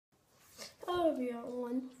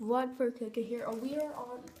everyone, Vlad for Cookie here. We are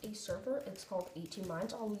on a server. It's called 18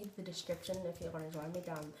 Mines. I'll leave the description if you want to join me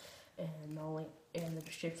down in the link in the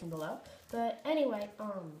description below. But anyway,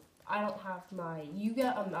 I don't have my. You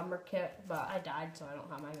get a member kit, but I died, so I don't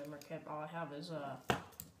have my member kit. All I have is a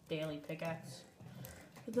daily pickaxe.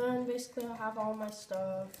 But then basically, I have all my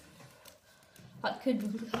stuff. I could do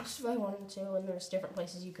this if I wanted to, and there's different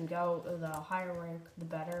places you can go. The higher rank, the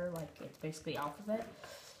better. Like it's basically alphabet.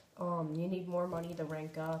 You need more money to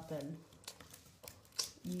rank up, and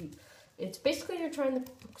it's basically you're trying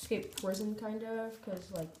to escape prison, kind of,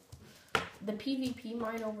 because like the PvP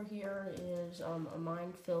mine over here is a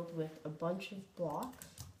mine filled with a bunch of blocks,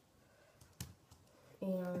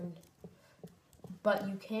 but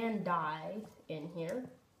you can die in here.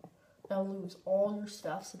 They'll lose all your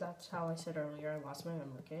stuff, so that's how I said earlier I lost my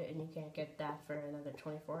memory kit, and you can't get that for another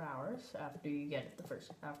 24 hours after you get it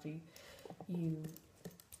after you.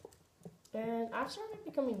 And I've started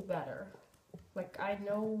becoming better. Like, I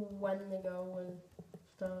know when to go and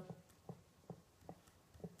stuff.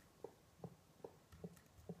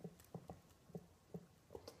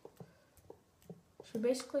 So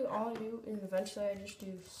basically all I do is eventually I just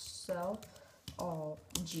do sell all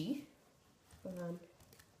G. And then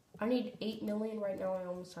I need 8 million right now. I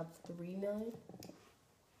almost have 3 million.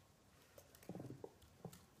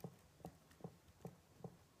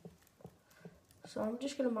 So I'm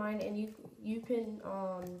just gonna mine, and you can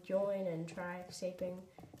join and try escaping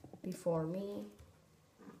before me.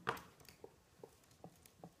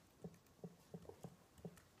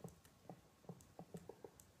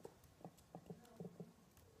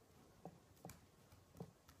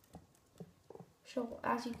 So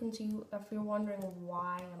as you can see, if you're wondering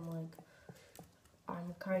why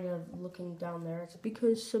I'm kind of looking down there, it's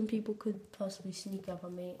because some people could possibly sneak up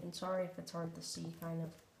on me, and sorry if it's hard to see, kind of.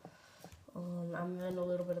 I'm in a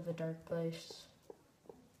little bit of a dark place.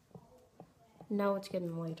 Now it's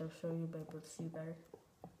getting lighter, so you'll be able to see better.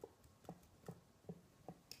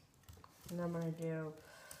 And I'm gonna do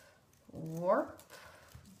warp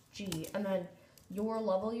G, and then your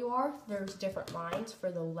level you are, there's different mines for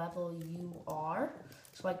the level you are.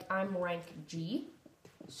 So like I'm rank G,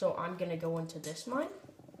 so I'm gonna go into this mine,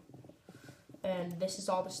 and this is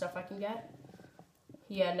all the stuff I can get.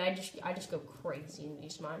 Yeah, and I just go crazy in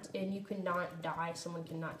these mines, and you cannot die. Someone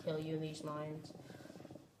cannot kill you in these mines.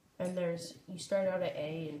 And you start out at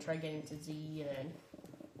A and try getting to Z, and then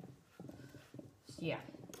yeah.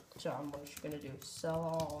 So I'm just gonna do sell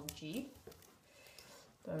all G.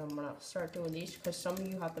 Then I'm gonna start doing these because some of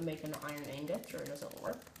you have to make an iron ingot or it doesn't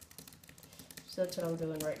work. So that's what I'm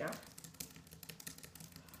doing right now.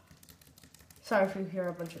 Sorry if you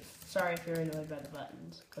hear sorry if you're annoyed by the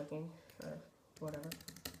buttons clicking or whatever.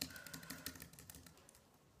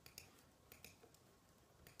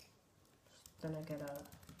 Then I get a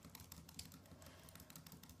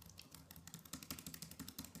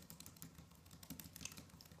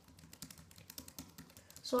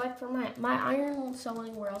so like for my iron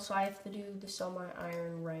selling world, so I have to do to sell my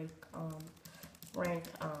iron rank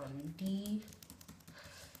D.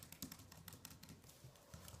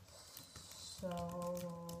 So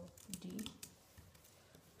D.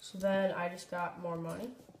 So then I just got more money.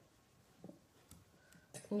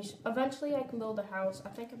 And eventually I can build a house. I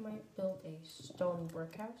think I might build a stone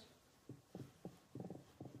brick house.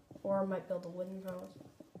 Or I might build a wooden house.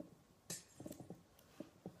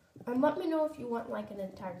 And let me know if you want like an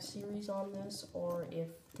entire series on this, or if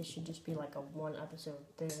this should just be like a one episode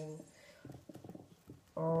thing.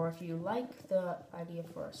 Or if you like the idea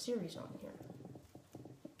for a series on here.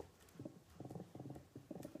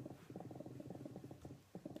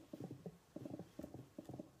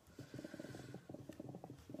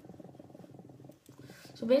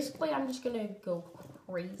 So basically, I'm just gonna go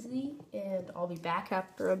crazy, and I'll be back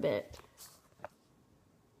after a bit.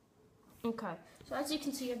 Okay, so as you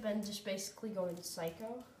can see, I've been just basically going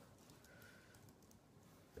psycho.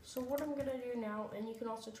 So what I'm gonna do now, and you can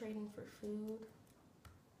also trade in for food.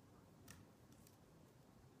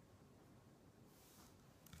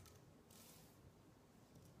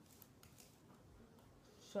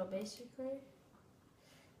 So basically,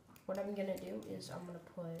 what I'm gonna do is I'm gonna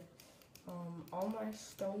put all my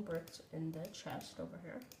stone bricks in the chest over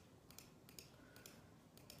here.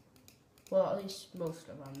 Well, at least most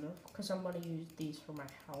of them, because I'm going to use these for my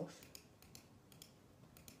house.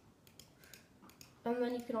 And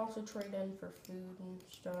then you can also trade in for food and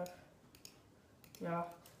stuff. Yeah,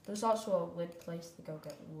 there's also a wood place to go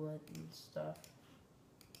get wood and stuff.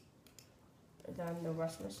 And then the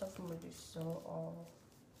rest of my stuff I'm going to do sell all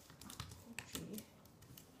G.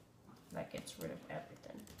 That gets rid of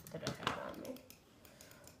everything that I have on me.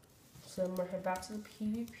 So I'm gonna head back to the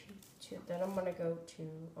PvP too. Then I'm gonna go to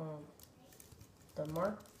the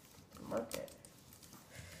market.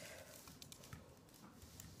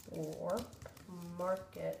 Warp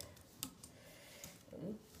market.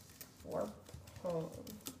 Warp home.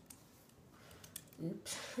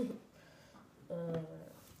 Oops.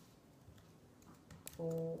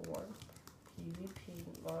 Warp PvP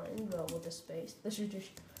mine, but with a space. This is just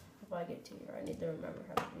if I get to here. I need to remember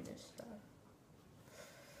how to do this stuff.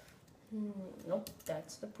 Nope,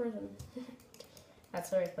 that's the prison.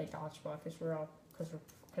 That's why I play dodgeball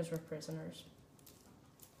because we're prisoners.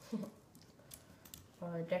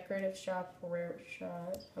 Decorative shop, rare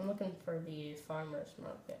shot. I'm looking for the farmer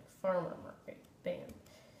market. Bam.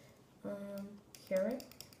 Carrot.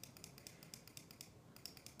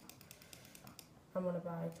 I'm gonna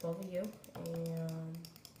buy 12 of you and.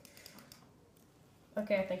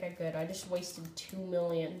 Okay, I think I'm good. I just wasted 2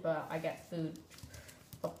 million, but I got food.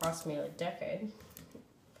 It'll cost me a decade.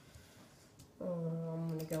 I'm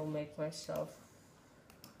gonna go make myself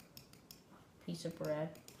a piece of bread.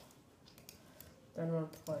 Then I'm gonna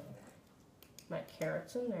put my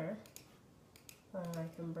carrots in there. I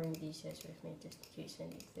can bring these guys with me just in case I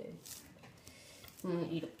need food. I'm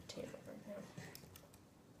gonna eat a potato right now.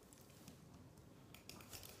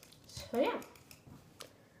 So yeah.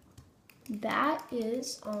 That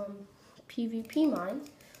is PvP mine.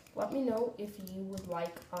 Let me know if you would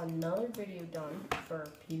like another video done for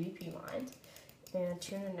PvP mines. And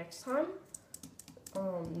tune in next time.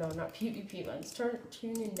 No, not PvP mines.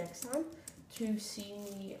 Tune in next time to see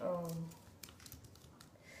me.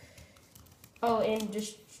 Oh, and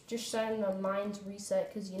just send the mines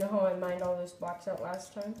reset, because you know how I mined all those blocks out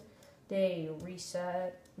last time? They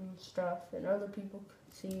reset and stuff, and other people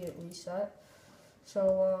could see it reset.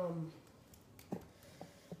 So,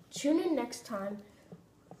 tune in next time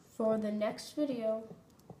for the next video.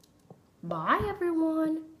 Bye,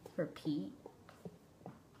 everyone. Repeat.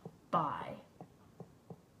 Bye.